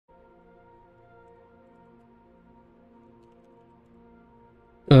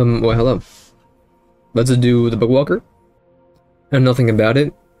Well, hello. Let's do the Bookwalker. I know nothing about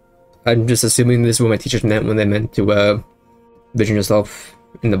it. I'm just assuming this is what my teachers meant when they meant to, vision yourself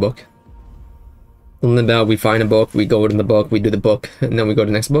in the book. Something about we find a book, we go in the book, we do the book, and then we go to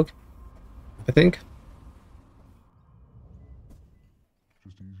the next book. I think.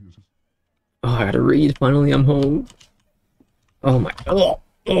 Oh, I gotta read. Finally, I'm home. Oh my. Oh.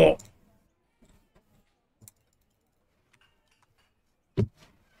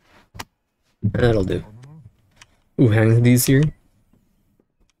 That'll do. Ooh, hang these here.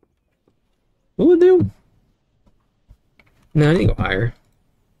 What will it do? Nah, I need to go higher.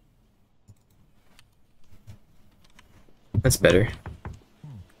 That's better.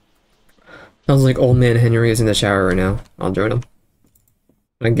 Sounds like old man Henry is in the shower right now. I'll join him.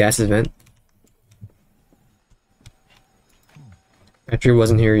 A gas vent. Patrick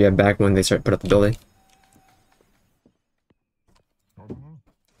wasn't here yet back when they started put up the building.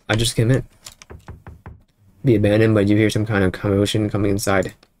 I just came in. Be abandoned, but you hear some kind of commotion coming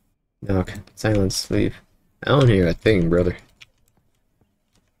inside. Knock. Silence. Leave. I don't hear a thing, brother.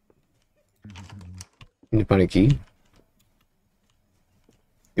 Need to find a key?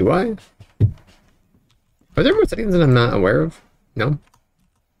 Do I? Are there more settings that I'm not aware of? No?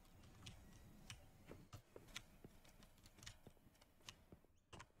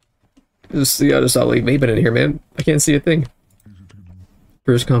 Just stop like vaping in here, man. I can't see a thing.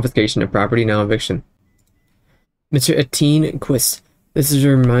 First confiscation of property, now eviction. Mr. Etienne Quist, this is a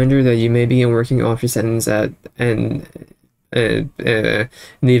reminder that you may be working off your sentence in the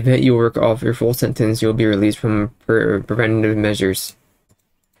event you work off your full sentence, you'll be released from preventative measures.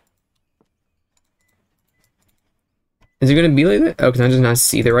 Is it gonna be like that? Oh, can I just not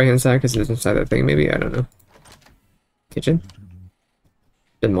see the right hand side because it's inside that thing? Maybe, I don't know. Kitchen?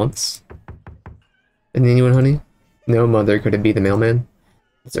 Been months. And anyone, honey? No, mother. Could it be the mailman?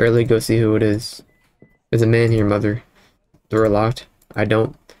 It's early. Go see who it is. There's a man here, mother. Door locked. I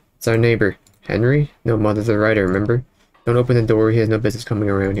don't. It's our neighbor. Henry? No, mother's the writer, remember? Don't open the door. He has no business coming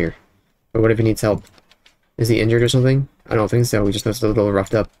around here. But what if he needs help? Is he injured or something? I don't think so. He just looks a little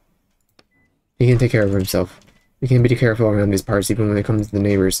roughed up. He can take care of himself. We can be careful around these parts, even when it comes to the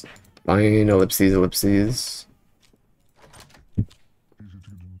neighbors. Fine, ellipses, ellipses.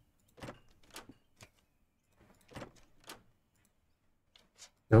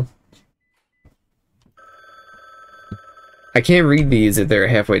 No? I can't read these if they're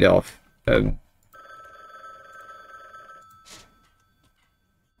halfway off. It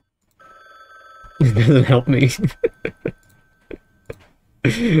doesn't help me.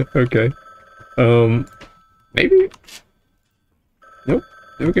 Okay. Maybe? Nope.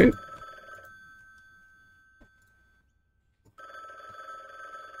 Okay.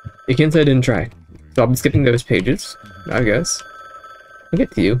 You can't say I didn't try. So I'm skipping those pages, I guess. I'll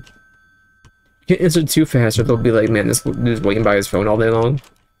get to you. You can't answer too fast or they'll be like, man, this is waiting by his phone all day long.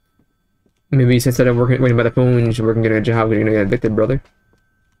 Maybe instead of waiting by the phone, you should work and get a job, you're gonna get evicted, brother.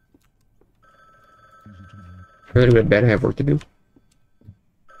 Really good bed, I have work to do.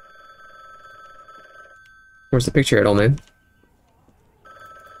 Where's the picture at all, man?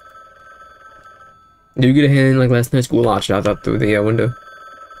 Did you get a hand like last night's goulash shot out through the window?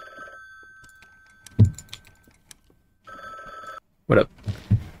 What up?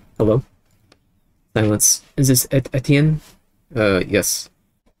 Hello? Silence. Is this Etienne? Yes.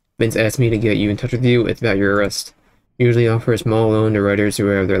 Vince asked me to get you in touch with you. It's about your arrest. Usually offer a small loan to writers who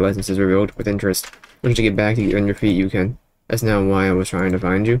have their licenses revoked with interest. Once you get back to get on your feet, you can. That's not why I was trying to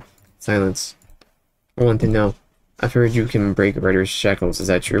find you. Silence. I want to know. I've heard you can break writers' shackles. Is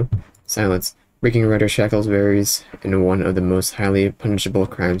that true? Silence. Breaking writers' shackles varies in one of the most highly punishable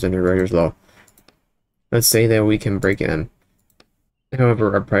crimes under writers' law. Let's say that we can break them.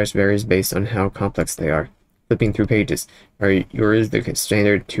 However, our price varies based on how complex they are. Flipping through pages. Are yours the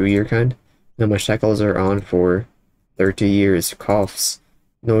standard 2-year kind? No, my shackles are on for 30 years. Coughs.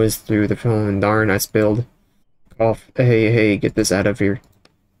 Noise through the phone. Darn, I spilled. Cough. Hey, get this out of here.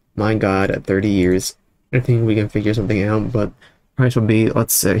 My God, at 30 years. I think we can figure something out, but price will be,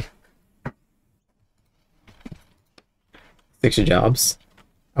 let's say, 6 jobs.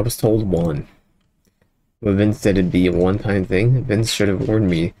 I was told 1. But Vince said it'd be a one-time thing. Vince should have warned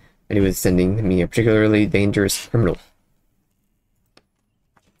me that he was sending me a particularly dangerous criminal.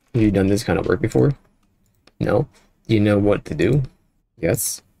 Have you done this kind of work before? No. Do you know what to do?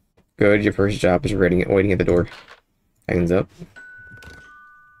 Yes. Good, your first job is waiting at the door. Hands up.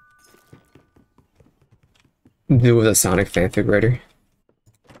 Do with a Sonic fanfic writer.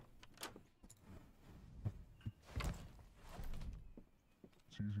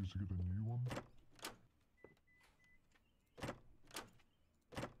 It's easier to get a new one.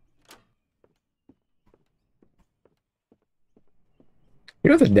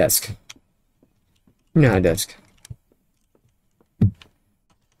 You're not a desk. You're not a desk.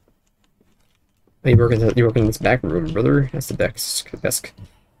 Oh, you work in this back room, brother. That's the desk.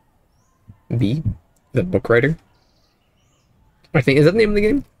 B, the book writer. I think, is that the name of the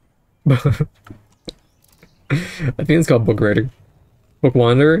game? I think it's called Book Writer. Book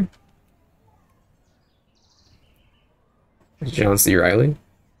Wanderer. John C. Riley.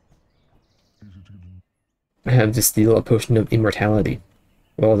 I have to steal a potion of immortality.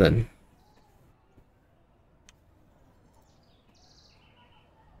 Well then.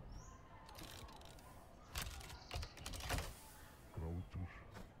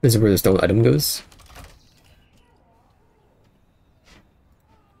 This is where the stolen item goes.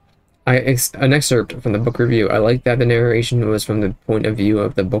 An excerpt from the book review. I like that the narration was from the point of view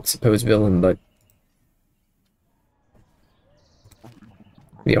of the book's supposed villain, but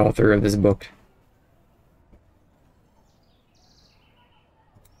the author of this book.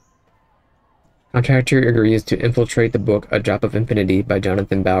 Contractor agrees to infiltrate the book A Drop of Infinity by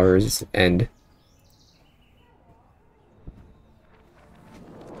Jonathan Bowers and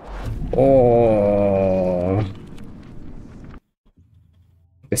oh,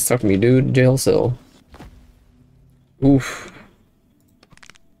 it stuck me, dude. Jail cell. Oof.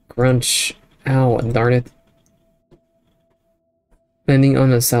 Crunch. Ow, darn it. Landing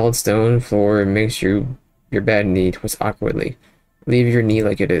on a solid stone floor makes your bad knee twist awkwardly. Leave your knee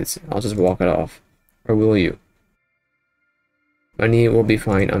like it is. I'll just walk it off. Or will you? My knee will be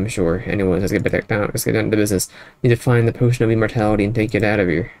fine, I'm sure. Anyone, let's get back down. Let's get down to business. Need to find the potion of immortality and take it out of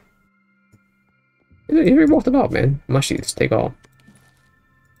here. You already walked it off, man. Mushies, take all.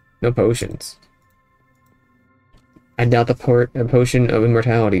 No potions. I doubt the potion of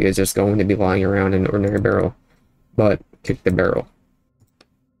immortality is just going to be lying around in an ordinary barrel. But, kick the barrel.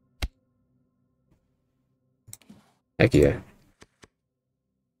 Heck yeah.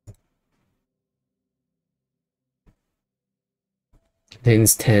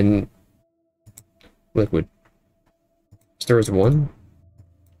 Contains 10 liquid. Stores 1.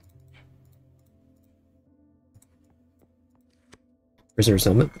 Prisoner's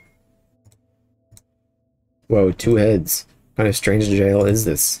helmet. Whoa, 2 heads. What kind of strange jail is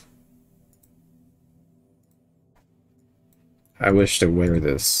this? I wish to wear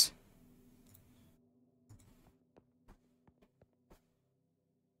this.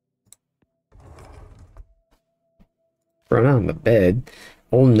 Thrown out on the bed.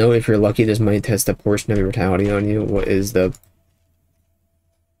 Oh no, if you're lucky, this might test a portion of immortality on you. What is the...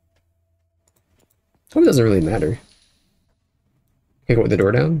 Oh, it doesn't really matter. Okay, go with the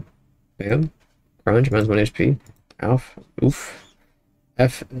door down. Bam. Crunch, minus 1 HP. Alf. Oof.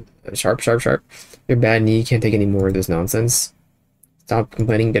 F. Sharp, sharp, sharp. Your bad knee can't take any more of this nonsense. Stop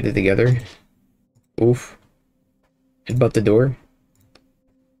complaining, get it together. Oof. Headbutt the door.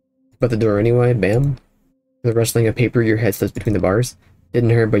 Headbutt the door anyway, bam. The rustling of paper, your head slips between the bars. Didn't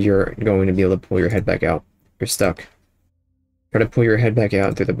hurt, but you're going to be able to pull your head back out. You're stuck. Try to pull your head back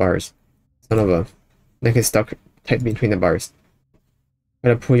out through the bars. Son of a... Neck is stuck tight between the bars.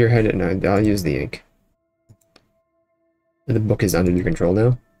 Try to pull your head and I'll use the ink. The book is under your control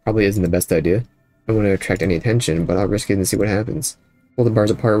now. Probably isn't the best idea. I don't want to attract any attention, but I'll risk it and see what happens. Pull the bars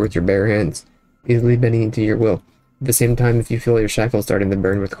apart with your bare hands, easily bending to your will. At the same time, if you feel your shackles starting to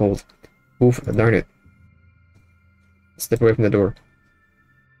burn with cold. Oof, darn it. Step away from the door.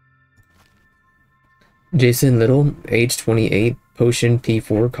 Jason Little, age 28, potion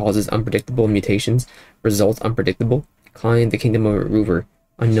P4 causes unpredictable mutations, results unpredictable. Client, the Kingdom of Roover,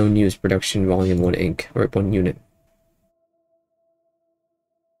 unknown use, production, volume 1 ink, or 1 unit.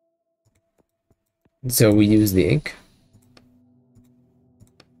 So we use the ink.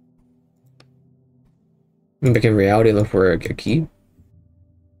 Back in reality, look for a key.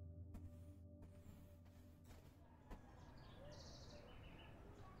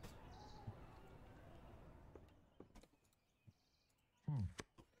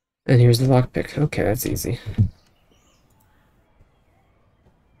 And here's the lockpick. Okay, that's easy.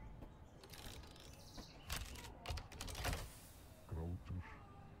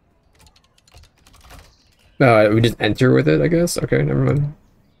 We just enter with it, I guess? Okay, never mind.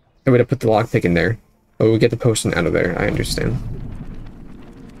 I would have put the lockpick in there. Oh, we get the potion out of there, I understand.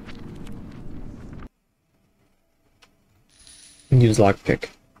 Use lockpick.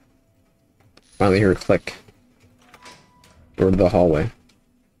 Finally hear a click. Door to the hallway.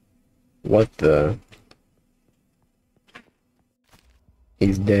 What the...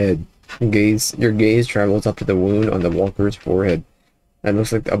 He's dead. Your gaze travels up to the wound on the walker's forehead. That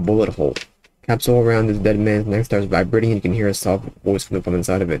looks like a bullet hole. Capsule around this dead man's neck starts vibrating and you can hear a soft voice from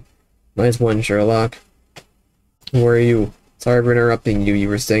inside of it. -1, Sherlock. Who are you? Sorry for interrupting you. You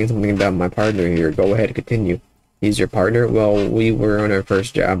were saying something about my partner here. Go ahead, continue. He's your partner? Well, we were on our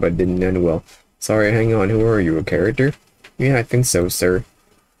first job, but didn't end well. Sorry, hang on. Who are you, a character? Yeah, I think so, sir.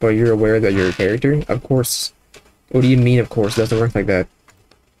 But you're aware that you're a character? Of course. What do you mean, of course? It doesn't work like that.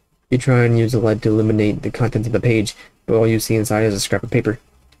 You try and use the lead to eliminate the contents of the page, but all you see inside is a scrap of paper.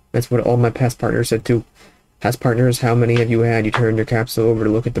 That's what all my past partners said too. Past partners, how many have you had? You turned your capsule over to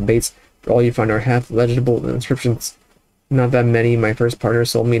look at the baits, but all you find are half-legible inscriptions. Not that many. My first partner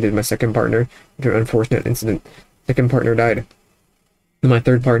sold me to my second partner after an unfortunate incident. Second partner died. My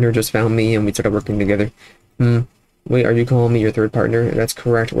third partner just found me and we started working together. Wait, are you calling me your third partner? That's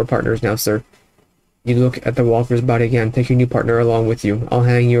correct. We're partners now, sir. You look at the walker's body again. Take your new partner along with you. I'll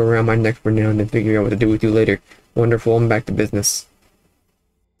hang you around my neck for now and then figure out what to do with you later. Wonderful. I'm back to business.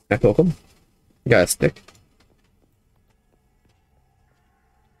 Can I poke him? You got a stick?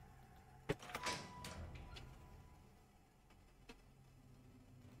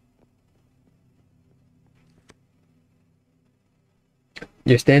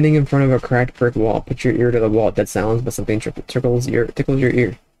 You're standing in front of a cracked brick wall. Put your ear to the wall at that sounds, but something tickles your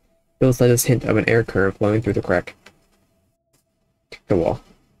ear. Feels like this hint of an air current flowing through the crack. Kick the wall.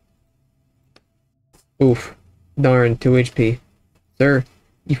 Oof. Darn, 2 HP. Sir,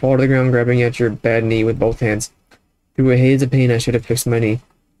 you fall to the ground grabbing at your bad knee with both hands. Through a haze of pain, I should have fixed my knee.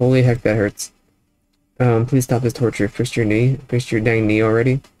 Holy heck, that hurts. Please stop this torture. Fixed your knee? Fixed your dang knee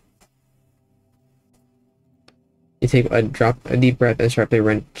already? You take a deep breath and sharply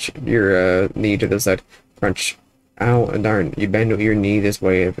wrench your knee to the side. Crunch. Ow, darn. You bend your knee this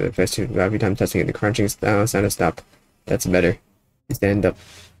way every time touching it. The crunching sound has stopped. That's better. You stand up.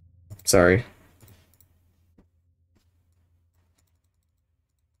 Sorry.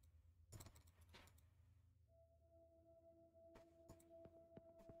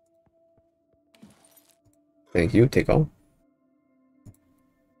 Thank you. Take all.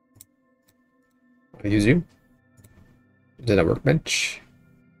 I'll use you. Did that workbench?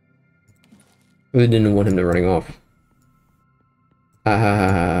 Really didn't want him to running off.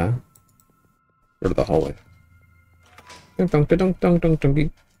 Go to the hallway. Dunk dunk dunk dunk dunk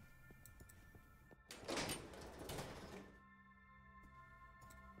dunk.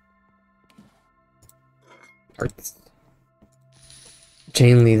 Arts.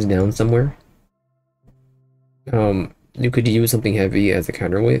 Chain leads down somewhere. You could use something heavy as a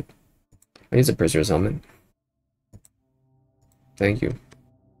counterweight. I use a prisoner's helmet. Thank you.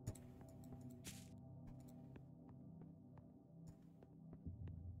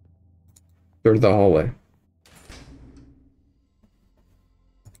 Go to the hallway.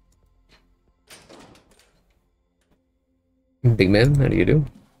 Big man, how do you do?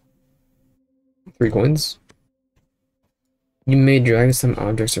 3 coins. You may drag some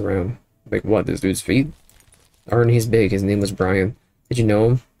objects around. Like what, this dude's feet? Aren't he's big, his name was Brian. Did you know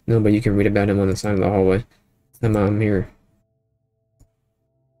him? No, but you can read about him on the side of the hallway. I'm here.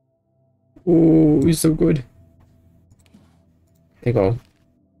 Oh, he's so good. Take all.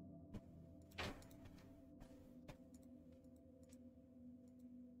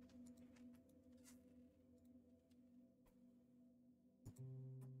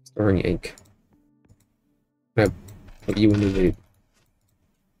 Storing ink. I put you into the...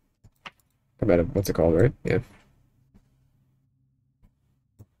 what's it called, right? Yeah.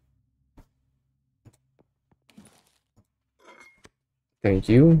 Thank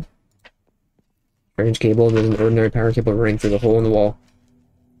you. Strange cable. There's an ordinary power cable running through the hole in the wall.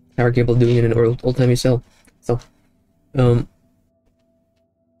 Power cable doing it in an old-timey cell. So,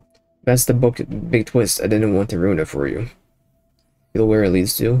 that's the book big twist. I didn't want to ruin it for you. Feel where it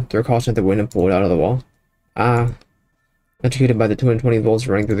leads to. Throw caution at the wind and pull it out of the wall. Ah. Electrocuted by the 220 volts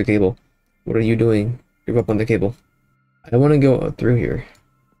running through the cable. What are you doing? Give up on the cable. I don't want to go through here.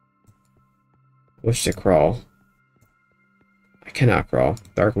 I wish to crawl. I cannot crawl.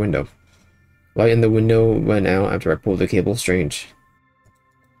 Dark window. Light in the window went out after I pulled the cable. Strange.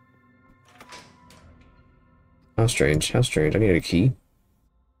 How strange. How strange. I need a key.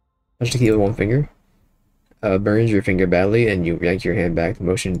 Touch the key with one finger. Burns your finger badly and you yank your hand back. The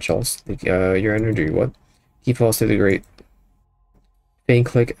motion jolts your energy. What? Key falls to the grate. Faint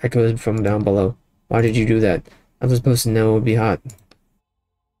click echoes from down below. Why did you do that? I was supposed to know it would be hot.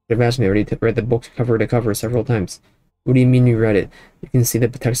 I've asked me already to read the book cover to cover several times. What do you mean you read it? You can see the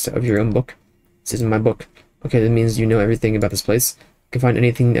text of your own book. This isn't my book. Okay, that means you know everything about this place. You can find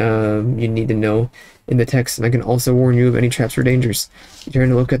anything you need to know in the text, and I can also warn you of any traps or dangers. You turn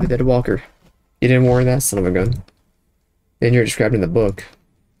to look at the dead walker. You didn't warn that son of a gun. Then you're described in the book.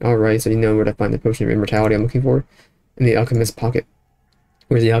 Alright, so you know where to find the potion of immortality I'm looking for? In the alchemist's pocket.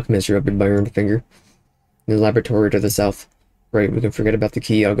 Where's the alchemist? You're up by your own finger. In the laboratory to the south. Right, we can forget about the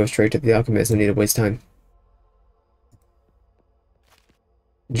key. I'll go straight to the alchemist. No need to waste time.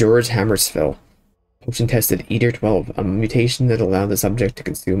 George Hammersfell. Potion tested Eater 12, a mutation that allowed the subject to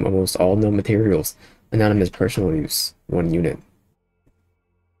consume almost all known materials. Anonymous personal use. 1 unit.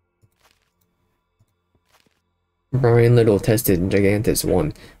 Brian Little tested Gigantus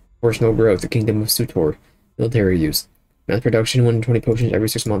 1. Personal growth, the Kingdom of Sutor. Military use. Mass production, 120 potions every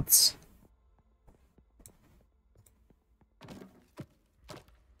 6 months.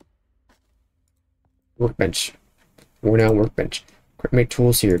 Workbench. Worn out workbench. Make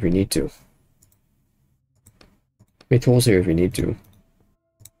tools here if you need to. Make tools here if you need to.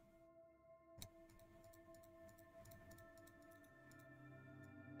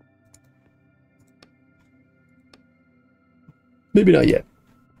 Maybe not yet.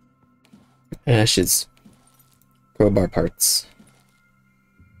 Ashes. Crowbar parts.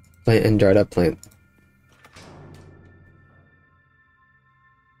 Plant and dried up plant.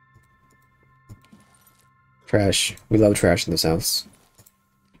 Trash. We love trash in this house.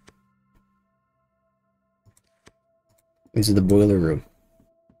 These are the boiler room.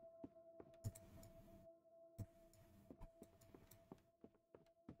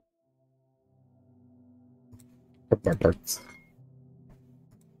 Crowbar parts.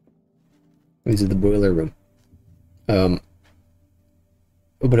 These are the boiler room. Open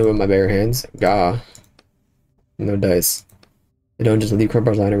it with my bare hands. Gah. No dice. You don't just leave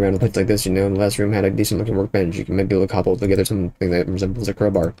crowbars lying around in a place like this, you know. The last room had a decent looking workbench. You can maybe be able to cobble together something that resembles a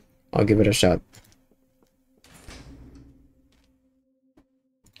crowbar. I'll give it a shot.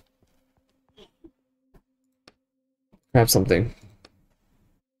 Perhaps something.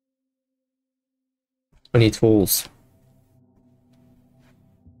 I need tools.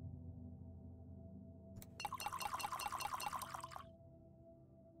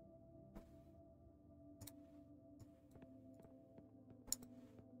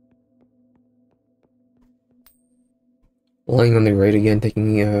 Lying on the right again,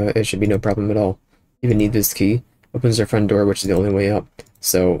 thinking it should be no problem at all. Even need this key. Opens our front door, which is the only way up.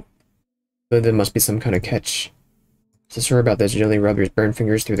 So, there must be some kind of catch. So sure about this, you only rub your burned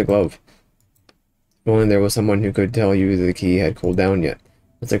fingers through the glove. If only there was someone who could tell you the key had cooled down yet.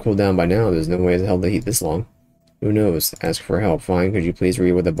 Once it cooled down by now, there's no way to hell to heat this long. Who knows? Ask for help. Fine, could you please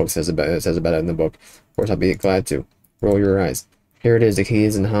read what the book says about it in the book? Of course, I'll be glad to. Roll your eyes. Here it is, the key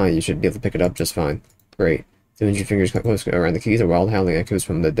isn't high, you should be able to pick it up just fine. Great. As soon as your fingers come close around the keys, a wild howling echoes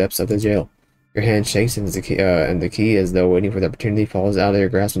from the depths of the jail. Your hand shakes, and the key, as though waiting for the opportunity, falls out of your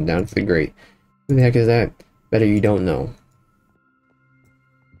grasp and down to the grate. Who the heck is that? Better you don't know.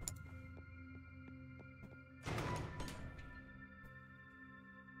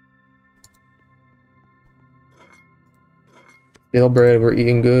 Stale bread, we're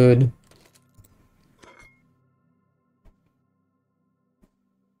eating good.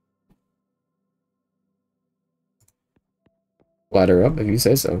 Ladder up if you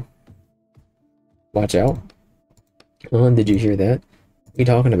say so. Watch out. Did you hear that? What are you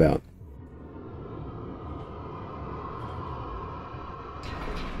talking about?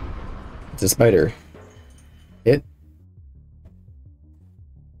 It's a spider. Hit.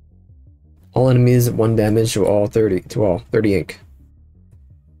 All enemies 1 damage to all 30 ink.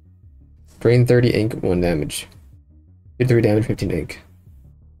 Drain 30 ink, 1 damage. Do 3 damage, 15 ink.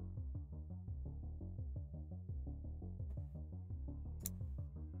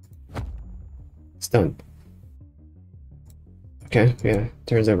 Done. Okay, yeah,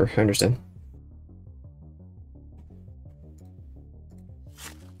 turns over. I understand.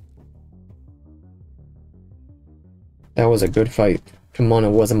 That was a good fight. Come on, it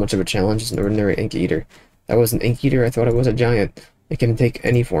wasn't much of a challenge. It's an ordinary ink eater. That was an ink eater? I thought it was a giant. It can take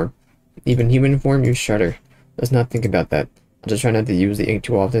any form. Even human form, you shudder. Let's not think about that. I'll just try not to use the ink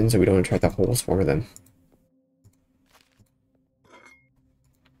too often so we don't attract the whole swarm of them.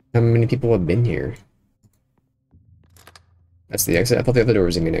 How many people have been here? That's the exit? I thought the other door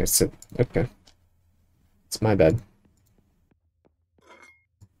was in the exit. Okay. It's my bad.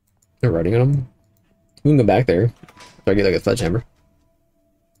 They're riding on them? We can go back there. So I get like a sledgehammer.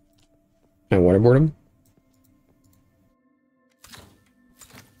 Can I waterboard him?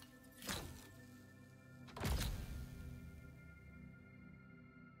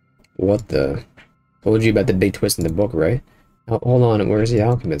 What the? Told you about the big twist in the book, right? Hold on, where's the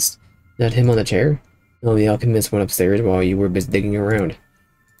alchemist? Is that him on the chair? No, the alchemist went upstairs while you were busy digging around.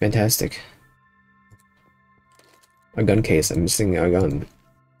 Fantastic. A gun case. I'm missing a gun.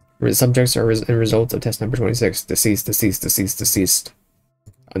 Subjects are and results of test number 26. Deceased, deceased, deceased, deceased.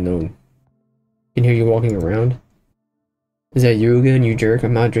 Unknown. Can hear you walking around. Is that you again, you jerk?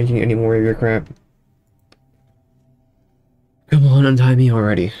 I'm not drinking any more of your crap. on, untie me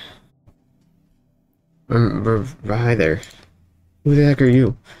already. Hi there. Who the heck are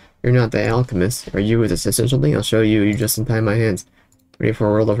you? You're not the alchemist. Are you his assistant or something? I'll show you. You just untie my hands. Ready for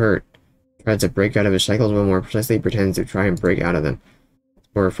a world of hurt. Tries to break out of his shackles, but more precisely pretends to try and break out of them.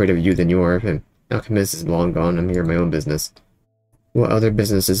 More afraid of you than you are of him. Alchemist is long gone. I'm here in my own business. What other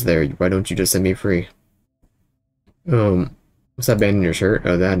business is there? Why don't you just set me free? What's that band in your shirt?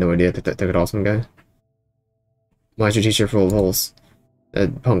 Oh, I had no idea. That took awesome guy. Why's your t-shirt full of holes?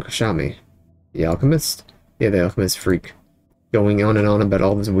 That punk shot me. The alchemist? Yeah, the alchemist freak. Going on and on about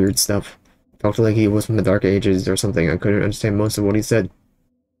all this weird stuff. Talked like he was from the Dark Ages or something. I couldn't understand most of what he said.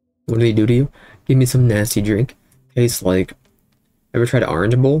 What did he do to you? Give me some nasty drink. Tastes like... Ever tried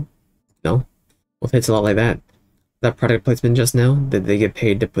Orange Bowl? No? Well, it tastes a lot like that. That product placement just now? Did they get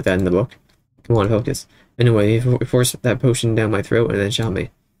paid to put that in the book? Come on, focus. Anyway, he forced that potion down my throat and then shot me.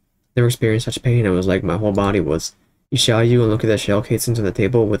 Never experienced such pain. It was like my whole body was. He shot you and look at that shell casings on the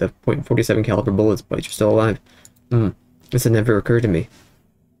table with a .47 caliber bullets, but you're still alive. This had never occurred to me.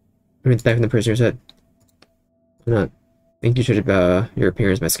 It's back in the prisoner's head. Why not? I think you should your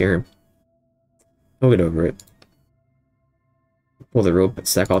appearance might scare him. I'll get over it. Pull the rope,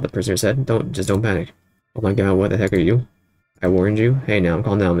 stack all the prisoner's head. Just don't panic. Oh my god, what the heck are you? I warned you. Hey now,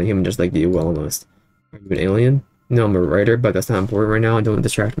 calm down. I'm a human just like you, well almost. Are you an alien? No, I'm a writer, but that's not important right now. Don't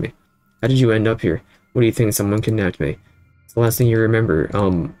distract me. How did you end up here? What do you think? Someone kidnapped me. It's the last thing you remember.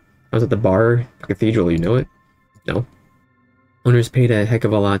 I was at the bar, the cathedral, you know it? No. Owners paid a heck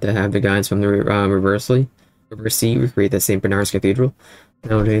of a lot to have the guys from the reverse seat recreate the St. Bernard's Cathedral.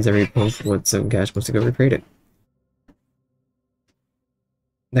 Nowadays, every punk with some cash wants to go recreate it.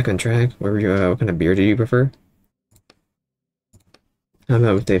 Back on track. What kind of beer do you prefer? How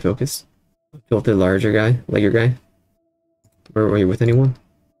about we stay focused? Filtered legger guy? Were you with anyone?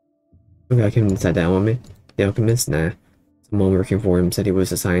 Okay, I came sat down with me. The alchemist? Nah. Someone working for him said he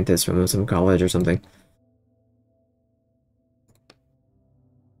was a scientist from some college or something.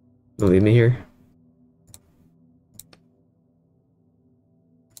 Believe me here?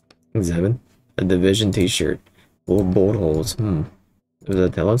 Examine. A Division t-shirt. Full of bullet holes. What does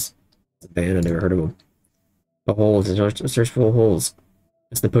that tell us? It's a band, I never heard of them. The holes, a search full of holes.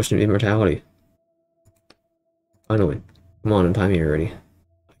 It's the potion of immortality. Finally. Come on, untie me already.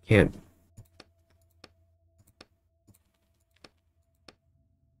 I can't.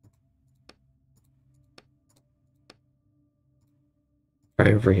 Try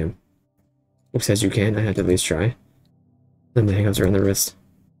and free him. Who says you can? I have to at least try. Then the handcuffs around the wrist.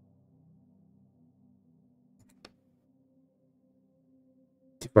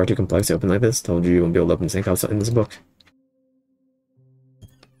 Far too complex to open like this. Told you won't be able to open the handcuffs in this book.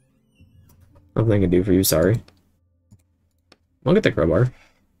 Nothing I can do for you, sorry. I'll get the crowbar.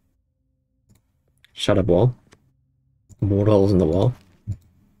 Shut up wall. More holes in the wall.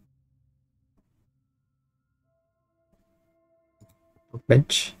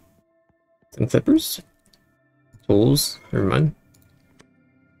 Bench. Some clippers. Tools. Never mind.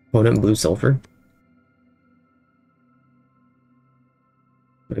 Opponent blue sulfur.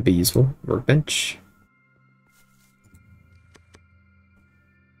 Might be useful. Workbench.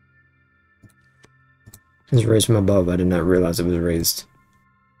 It's raised from above. I did not realize it was raised.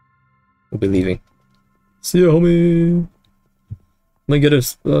 We'll be leaving. See you, homie. Let me get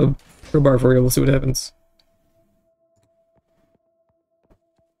a crowbar for you. We'll see what happens.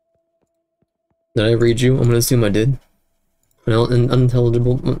 Did I read you? I'm gonna assume I did. An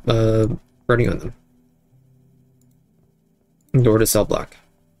unintelligible writing on them. Door to cell block.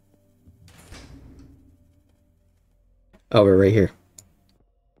 Oh, we're right here.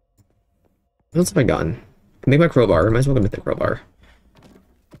 What else have I gotten? Make my crowbar. Might as well make the crowbar.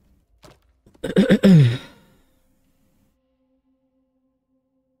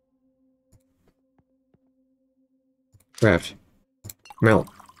 Craft. Melt.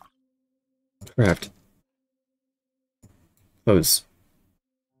 Craft. Close.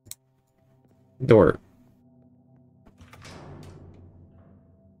 Door.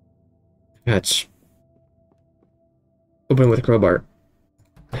 Hatch. Open with a crowbar.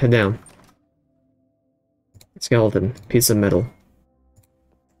 Head down. Skeleton. Piece of metal.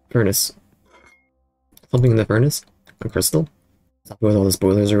 Furnace. Something in the furnace? A crystal? Stop with all the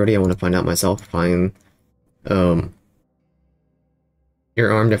spoilers already. I want to find out myself. Fine.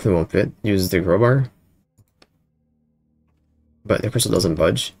 Your arm definitely won't fit. Use the crowbar. But the crystal doesn't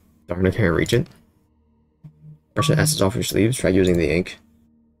budge. Darn, I can't reach it. Brush the acids off your sleeves. Try using the ink.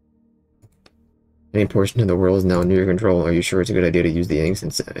 Any portion of the world is now under your control. Are you sure it's a good idea to use the ink?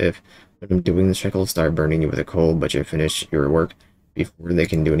 Since if when I'm doing this check, will start burning you with a coal, but you finish your work before they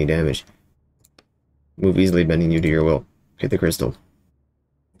can do any damage. Move easily, bending you to your will. Hit the crystal.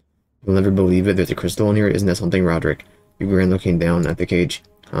 You'll never believe it, there's a crystal in here. Isn't that something, Roderick? You grin, looking down at the cage.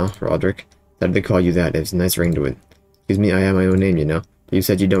 Huh, Roderick? Why did they call you that? It's a nice ring to it. Excuse me, I have my own name, you know. But you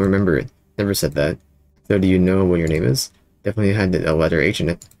said you don't remember it. Never said that. So do you know what your name is? Definitely had a letter H in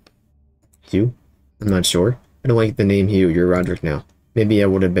it. Hugh? I'm not sure. I don't like the name Hugh. You're Roderick now. Maybe I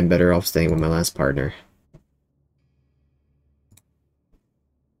would have been better off staying with my last partner.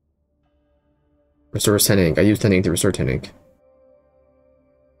 Restore 10 ink. I used 10 ink to restore 10 ink.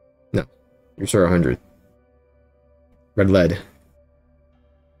 No. Restore 100. Red lead.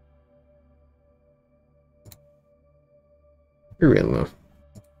 You're real low.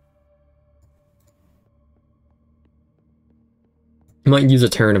 I might use a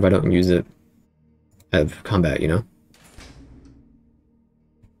turn if I don't use it of combat, you know?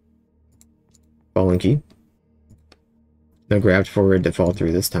 Falling key. No grabbed forward to fall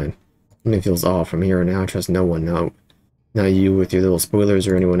through this time. Something feels off. From here on out, trust no one. Not you with your little spoilers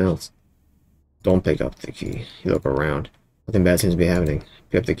or anyone else. Don't pick up the key. You look around. Nothing bad seems to be happening.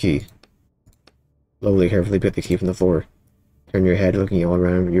 Pick up the key. Slowly, carefully pick the key from the floor. Turn your head, looking all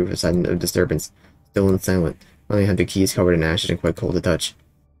around you for a sign of disturbance. Still and silent. Only have the keys covered in ashes and quite cold to touch.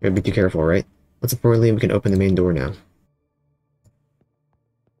 You gotta be too careful, right? Most importantly, we can open the main door now.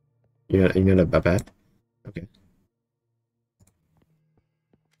 You're not a bath? Okay.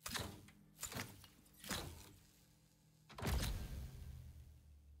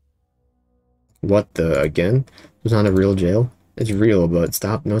 What the, again? It's not a real jail? It's real, but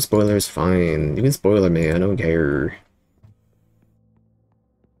stop, no spoilers, fine. You can spoiler me, I don't care.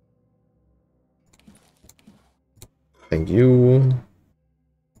 Thank you.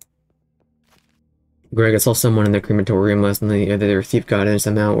 Greg, I saw someone in the crematorium last night. Either their thief got in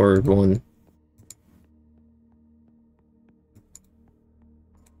somehow or one.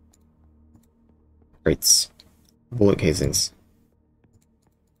 Crates. Bullet casings.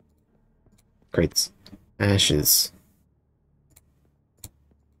 Crates. Ashes.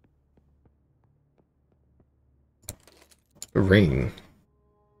 A ring.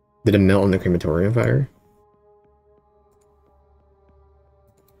 Did it melt in the crematorium fire?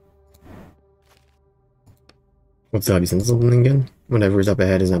 What's up? You seen something again? Whatever's up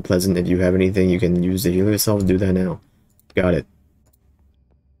ahead is not pleasant. If you have anything you can use to heal yourself, do that now. Got it.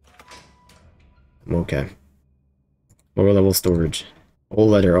 I'm okay. Lower level storage.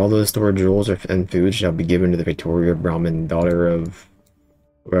 Old letter. All those storage rolls and food shall be given to the Victoria Brahmin, daughter of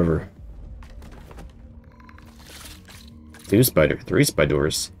whoever. 3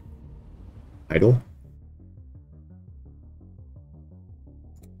 spiders. Idle.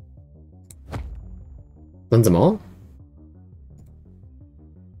 Cleanse them all?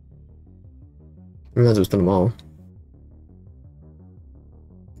 I realize it was done them all.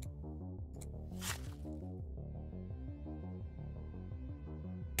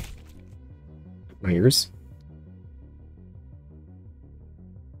 My ears?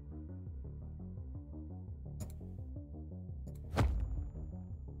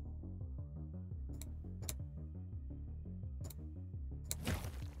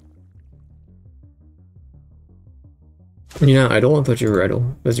 You're not idle? I thought you were idle,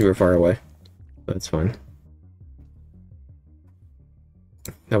 because you were far away. That's fine.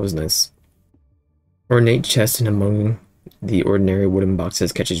 That was nice. Ornate chest and among the ordinary wooden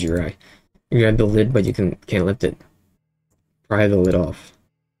boxes catches your eye. You grab the lid, but you can't lift it. Pry the lid off.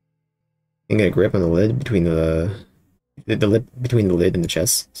 You get a grip on the lid between the lid between the lid and the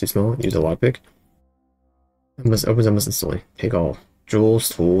chest. It's too small. Use a lockpick. Opens almost instantly. Take all. Jewels,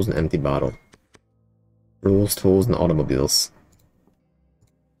 tools, and empty bottle. Jewels, tools, and automobiles.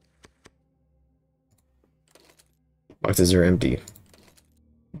 Boxes are empty.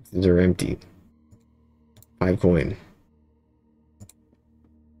 Boxes are empty. 5 coin.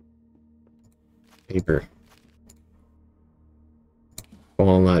 Paper.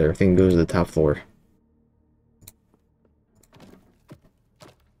 Fallen ladder. Thing goes to the top floor.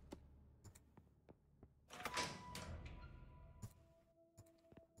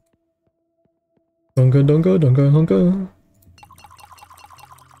 Donga.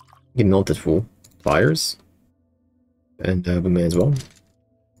 Get melted, fool. Fires. And we may as well.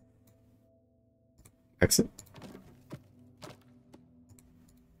 Exit.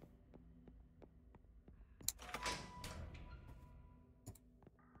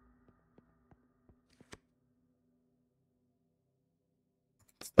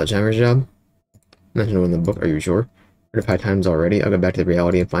 Sledgehammer's job? Mentioned in the book, are you sure? Heard it 5 times already? I'll go back to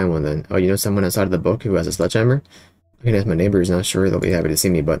reality and find one then. Oh, you know someone outside of the book who has a sledgehammer? I can ask my neighbor, he's not sure they'll be happy to see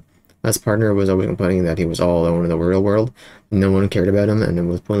me, but last partner was always complaining that he was all alone in the real world. No one cared about him, and it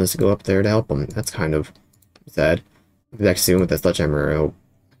was pointless to go up there to help him. That's kind of sad. It's actually soon with that sledgehammer, I hope.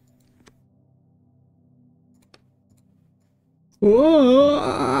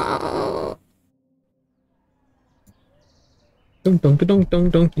 Whoa! Dunk, dunk, dunk,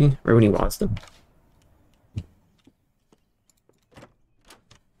 dunk, donkey. Right when he wants them.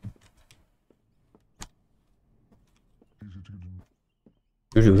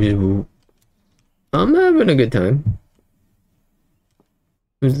 I'm having a good time.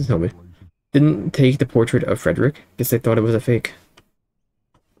 Who's this? Tell me. Didn't take the portrait of Frederick. Guess they thought it was a fake.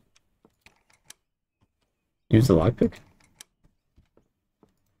 Use the lockpick.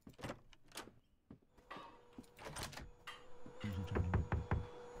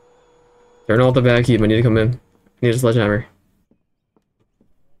 Turn off the vacuum. I need to come in. I need a sledgehammer.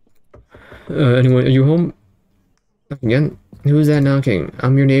 Anyone? Are you home? Again? Who's that knocking?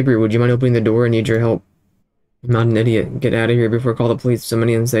 I'm your neighbor. Would you mind opening the door? I need your help. I'm not an idiot. Get out of here before I call the police. So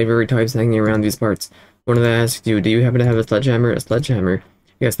many unsavory types hanging around these parts. Wanted to ask you, do you happen to have a sledgehammer? A sledgehammer?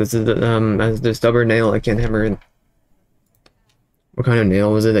 Yes, this is the stubborn nail I can't hammer in. What kind of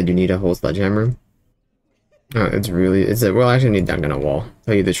nail was it that you need a whole sledgehammer? Well, I actually need to knock down a wall.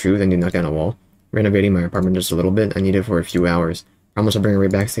 Tell you the truth, I need to knock down a wall. Renovating my apartment just a little bit. I need it for a few hours. Promise I'll bring it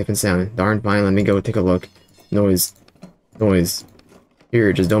right back safe and sound. Darn fine, let me go take a look. Noise. Noise.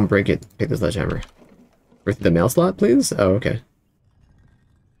 Here, just don't break it. Take the sledgehammer. With the mail slot, please? Oh, okay.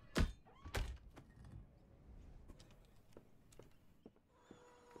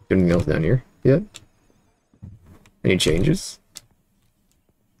 Anything else down here? Yet? Any changes?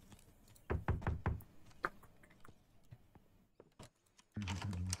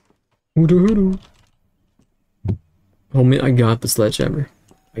 Hoodoo. Homie, I got the sledgehammer.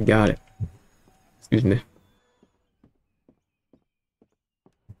 I got it. Excuse me.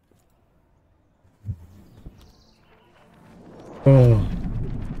 Oh.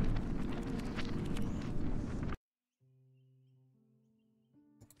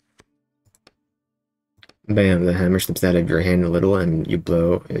 Bam, the hammer slips out of your hand a little and your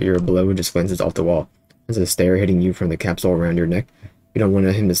blow just glances off the wall. There's a stare hitting you from the capsule around your neck. You don't want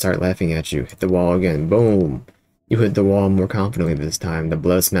him to start laughing at you. Hit the wall again. Boom! You hit the wall more confidently this time. The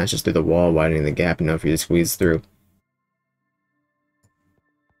blow smashes through the wall, widening the gap enough for you to squeeze through.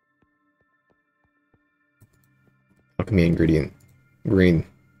 Alchemy ingredient. Green.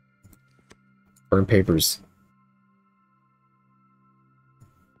 Burnt papers.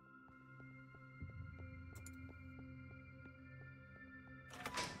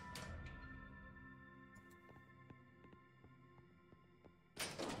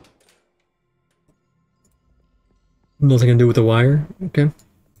 Nothing to do with the wire? Okay.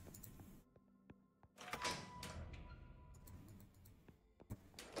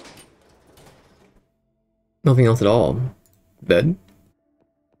 Nothing else at all. Bed?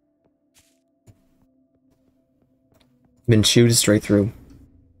 Been chewed straight through.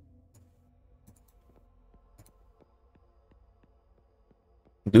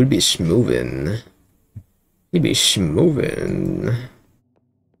 Dude be schmovin'. He'd be schmovin'.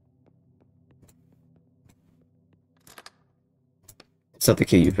 It's not the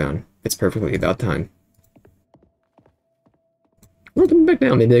key you found. It's perfectly about time. Welcome back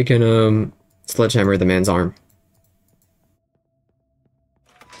down. Maybe they can, sledgehammer the man's arm.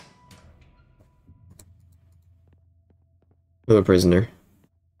 Hello, prisoner.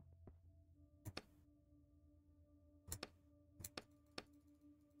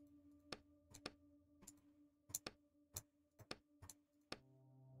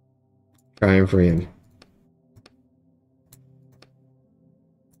 Try and free him.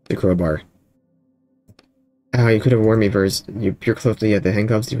 The crowbar. Ah, you could have warned me first. You peer closely at the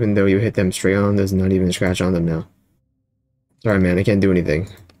handcuffs even though you hit them straight on. There's not even a scratch on them now. Sorry, man. I can't do anything.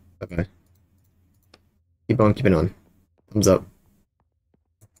 Bye-bye. Keep on keeping on. Thumbs up.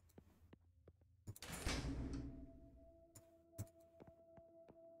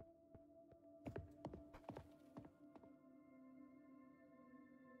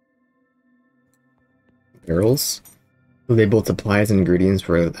 Barrels? Labeled supplies and ingredients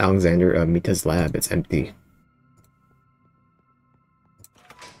for Alexander Mita's lab. It's empty.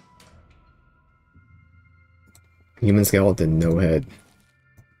 Human skeleton, no head.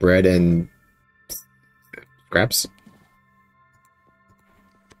 Bread and scraps.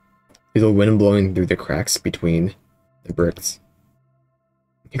 Feel the wind blowing through the cracks between the bricks.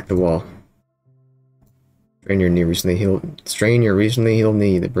 Kick the wall. Strain your recently healed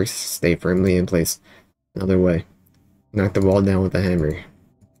knee. The bricks stay firmly in place. Another way. Knock the wall down with a hammer.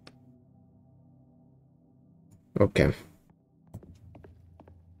 Okay.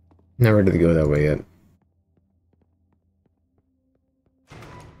 Not ready to go that way yet.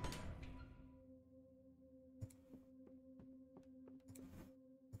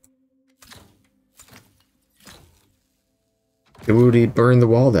 Dude, he burned the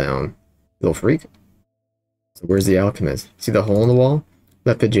wall down. Little freak. So where's the alchemist? See the hole in the wall?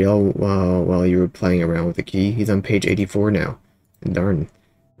 Left the jail while you were playing around with the key. He's on page 84 now. And darn.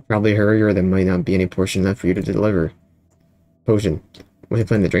 Probably hurry or there might not be any portion left for you to deliver. Potion. Was he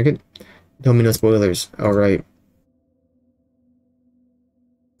planning to drink it? Tell me no spoilers. Alright.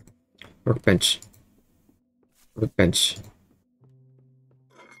 Workbench. Workbench.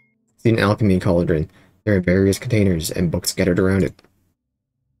 See an alchemy cauldron. There are various containers and books scattered around it.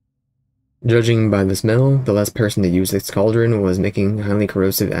 Judging by the smell, the last person to use this cauldron was making highly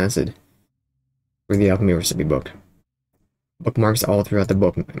corrosive acid. Read the alchemy recipe book. Bookmarks all throughout the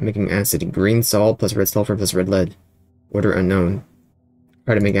book, making acid. Green salt plus red sulfur plus red lead. Order unknown.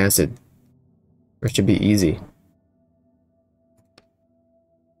 Try to make acid. It should be easy.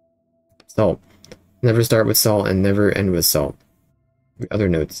 Salt. Never start with salt and never end with salt. Other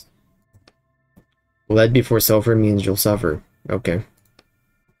notes. Lead before sulfur means you'll suffer. Okay.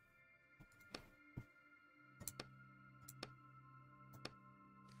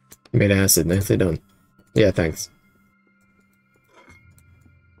 Made acid. Nicely done. Yeah, thanks.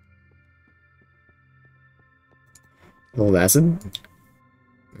 A little acid.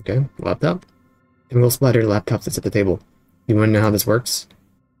 Okay. Laptop. Chemical splattered laptop sits at the table. You want to know how this works?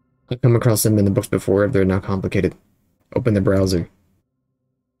 I've come across them in the books before. They're not complicated. Open the browser.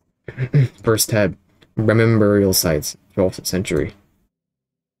 First tab. Bremen burial sites. 12th century.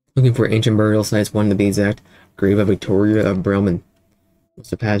 Looking for ancient burial sites, one to be exact. Grave of Victoria of Bremen.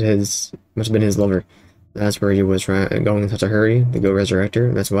 Must have been his lover. That's where he was going in such a hurry to go resurrect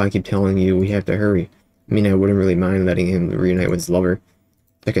her. That's why I keep telling you we have to hurry. I mean, I wouldn't really mind letting him reunite with his lover.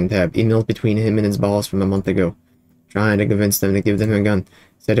 Second tab. Emails between him and his boss from a month ago. Trying to convince them to give them a gun.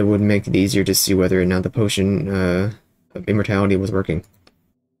 Said it would make it easier to see whether or not the potion of immortality was working.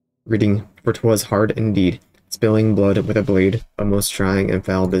 Reading. For 'twas hard indeed. Spilling blood with a blade. A most trying and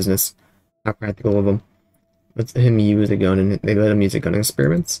foul business. How practical of them. Let him use a gun, and they let him use a gun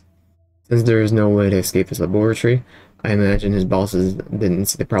experiments. Since there is no way to escape this laboratory, I imagine his bosses didn't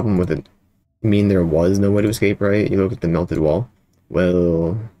see the problem with it. You mean there was no way to escape, right? You look at the melted wall.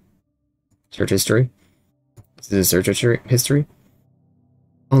 Well... Search history? This is a search history?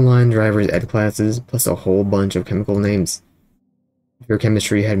 Online drivers ed classes, plus a whole bunch of chemical names. Your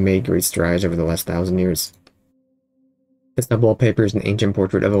chemistry had made great strides over the last 1,000 years. This wallpaper is an ancient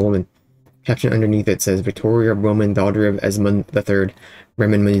portrait of a woman. Caption underneath it says, Victoria Roman, daughter of Esmond III,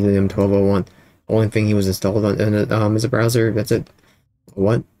 Bremen Museum 1201. Only thing he was installed on is a browser. That's it.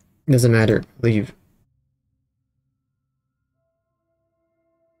 What? Doesn't matter. Leave.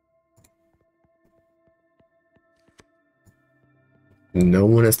 No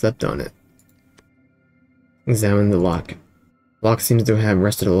one has stepped on it. Examine the lock. Lock seems to have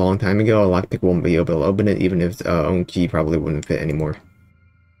rested a long time ago. A lockpick won't be able to open it, even if its own key probably wouldn't fit anymore.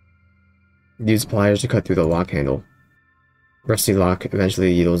 Use pliers to cut through the lock handle. Rusty lock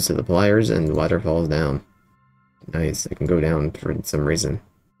eventually yields to the pliers, and the ladder falls down. Nice, I can go down for some reason.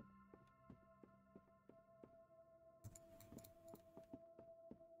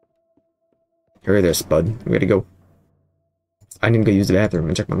 Hurry there, Spud. We gotta go. I need to go use the bathroom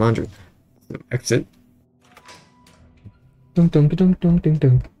and check my laundry. So, exit. Dun dun dun dun dun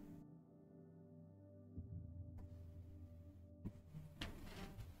dun.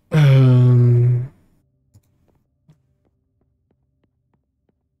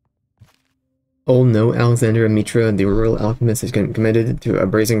 Oh no, Alexander and Mitra, the rural alchemist, is committed to a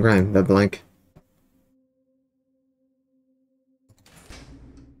brazen crime. The blank.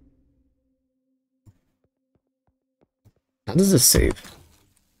 How does this save?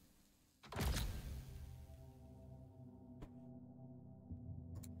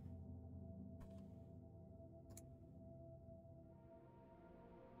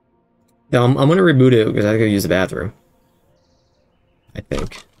 Yeah, I'm gonna reboot it because I gotta use the bathroom. I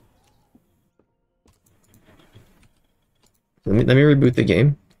think. Let me reboot the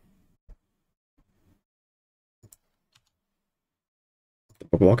game. The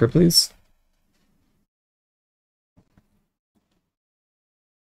Bookwalker, please.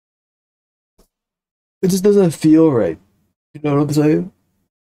 It just doesn't feel right. You know what I'm saying?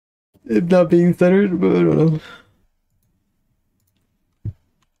 It not being centered, but I don't know.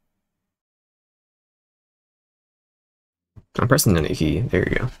 I'm pressing any key. There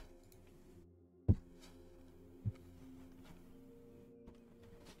you go.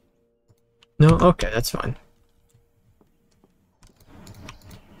 No? Okay, that's fine.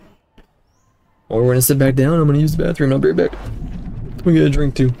 Well, we're gonna sit back down. I'm gonna use the bathroom. I'll be right back. We get a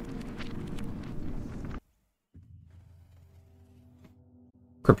drink too.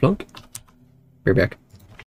 Kerplunk. Be right back.